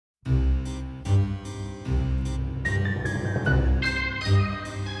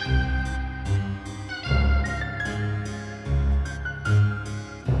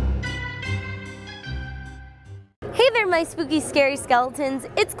my spooky, scary skeletons.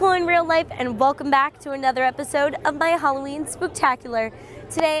 It's Chloe in real life, and welcome back to another episode of my Halloween Spooktacular.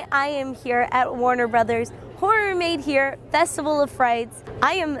 Today I am here at Warner Brothers Horror Made Here Festival of Frights.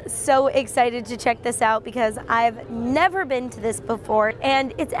 I am so excited to check this out because I've never been to this before,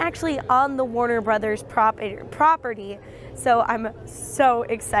 and it's actually on the Warner Brothers property. So I'm so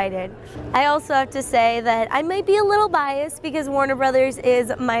excited. I also have to say that I might be a little biased because Warner Brothers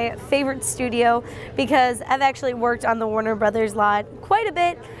is my favorite studio, because I've actually worked on the Warner Brothers lot quite a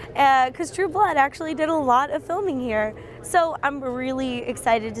bit, because True Blood actually did a lot of filming here. So I'm really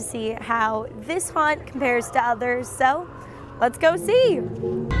excited to see how this haunt compares to others. So let's go see.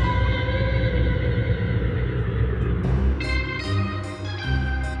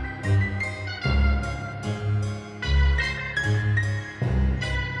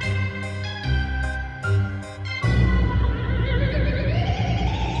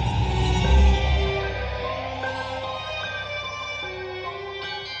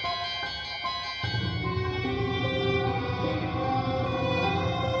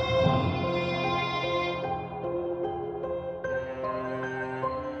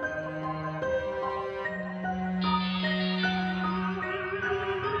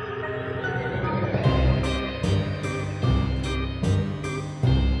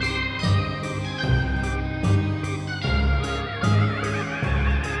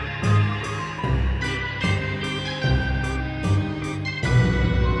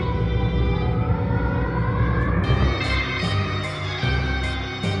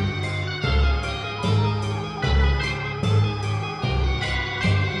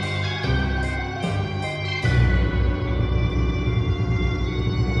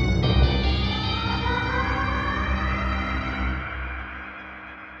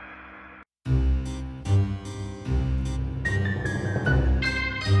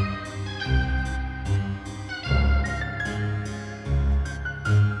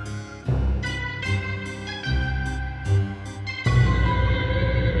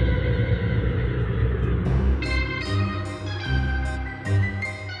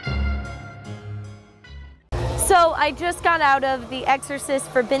 So I just got out of the Exorcist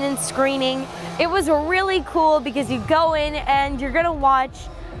Forbidden screening. It was really cool because you go in and you're gonna watch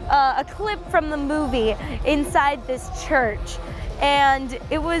a clip from the movie inside this church. And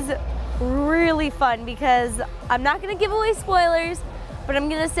it was really fun because I'm not gonna give away spoilers, but I'm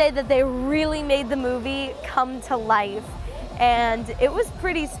gonna say that they really made the movie come to life. And it was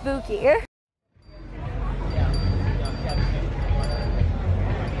pretty spooky.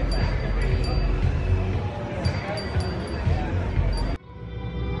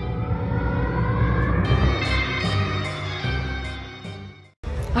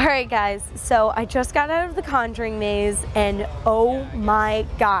 Alright guys, so I just got out of the Conjuring maze, and oh my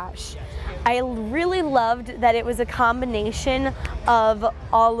gosh, I really loved that it was a combination of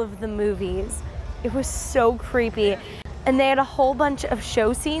all of the movies. It was so creepy, and they had a whole bunch of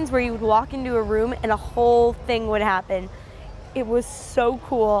show scenes where you would walk into a room and a whole thing would happen. It was so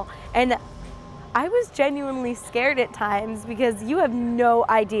cool, and I was genuinely scared at times because you have no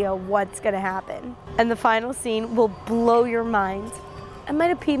idea what's gonna happen. And the final scene will blow your mind. I might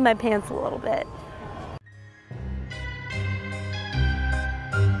have peed my pants a little bit.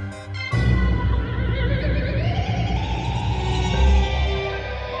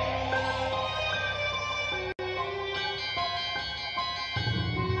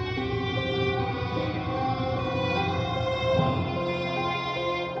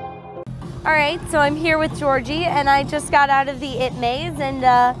 All right, so I'm here with Georgie, and I just got out of the It maze, and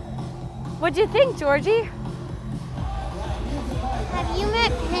what'd you think, Georgie? Have you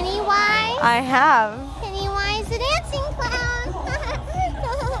met Pennywise? I have. Pennywise the dancing clown.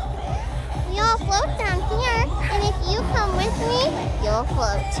 We all float down here, and if you come with me, you'll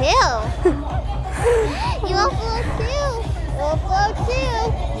float too. You'll float too. You'll float too.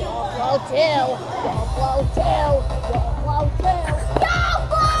 You'll float too. You'll float too. You'll float too. You'll float too.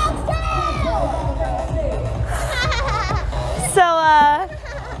 So,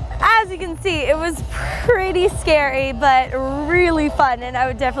 as you can see, it was pretty scary, but really fun, and I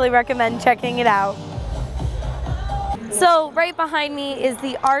would definitely recommend checking it out. So right behind me is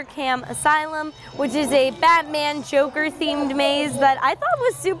the Arkham Asylum, which is a Batman Joker themed maze that I thought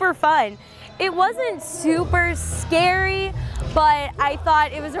was super fun. It wasn't super scary, but I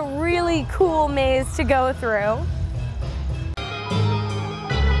thought it was a really cool maze to go through.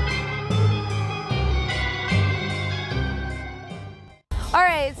 All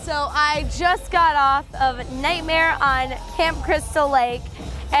right, so I just got off of Nightmare on Camp Crystal Lake,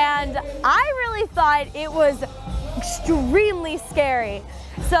 and I really thought it was extremely scary.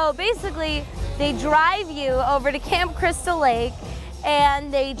 So basically, They drive you over to Camp Crystal Lake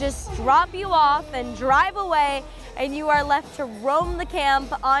and they just drop you off and drive away, and you are left to roam the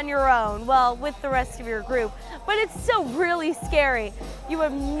camp on your own, well, with the rest of your group. But it's still really scary. You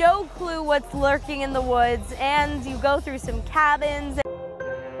have no clue what's lurking in the woods, and you go through some cabins.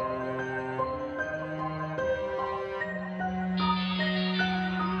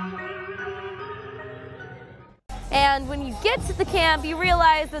 And when you get to the camp, you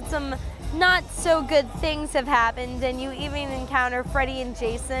realize that some not so good things have happened, and you even encounter Freddy and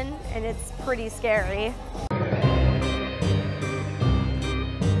Jason, and it's pretty scary.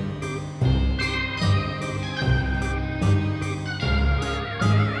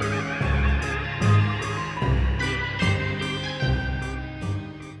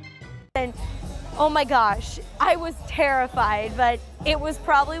 And oh my gosh, I was terrified, but it was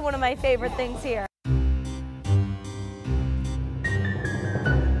probably one of my favorite things here.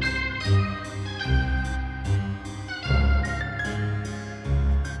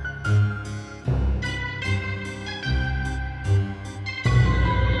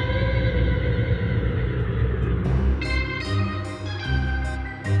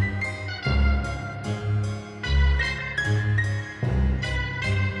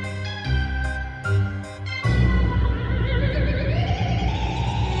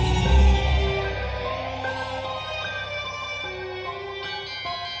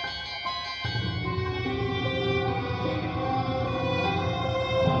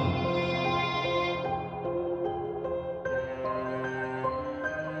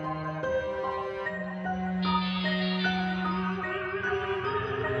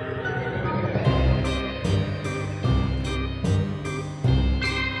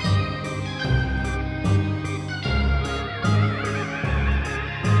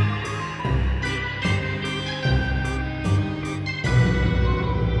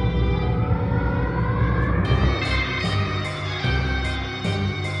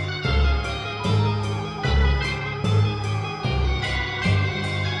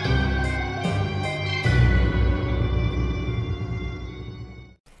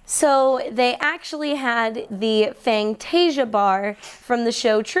 So they actually had the Fantasia bar from the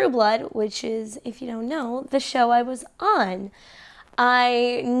show True Blood, which is, if you don't know, the show I was on.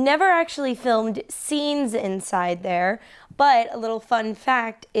 I never actually filmed scenes inside there, but a little fun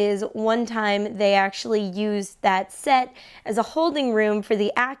fact is one time they actually used that set as a holding room for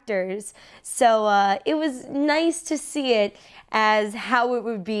the actors. So it was nice to see it as how it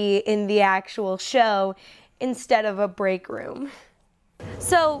would be in the actual show instead of a break room.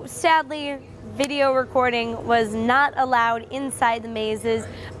 So sadly, video recording was not allowed inside the mazes,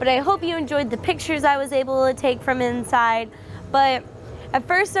 but I hope you enjoyed the pictures I was able to take from inside. But at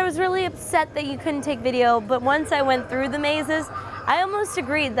first I was really upset that you couldn't take video, but once I went through the mazes, I almost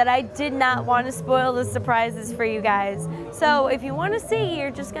agreed that I did not want to spoil the surprises for you guys. So if you want to see,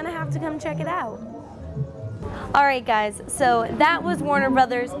 you're just gonna have to come check it out. Alright guys, so that was Warner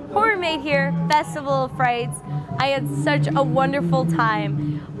Brothers Horror Made Here Festival of Frights. I had such a wonderful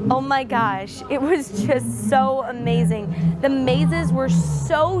time. Oh my gosh, it was just so amazing. The mazes were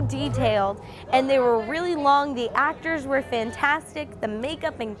so detailed and they were really long. The actors were fantastic. The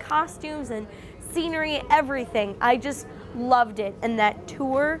makeup and costumes and scenery, everything. I just loved it. And that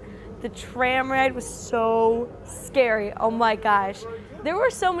tour, the tram ride was so scary. Oh my gosh. There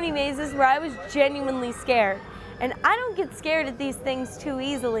were so many mazes where I was genuinely scared. And I don't get scared at these things too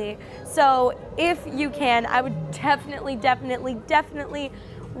easily. So if you can, I would definitely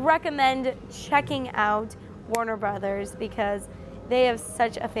recommend checking out Warner Brothers because they have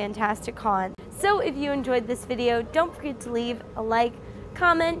such a fantastic con. So if you enjoyed this video, don't forget to leave a like,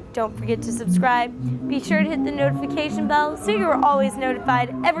 comment, don't forget to subscribe. Be sure to hit the notification bell so you're always notified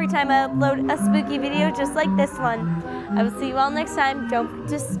every time I upload a spooky video just like this one. I will see you all next time. Don't forget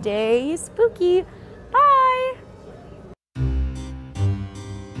to stay spooky.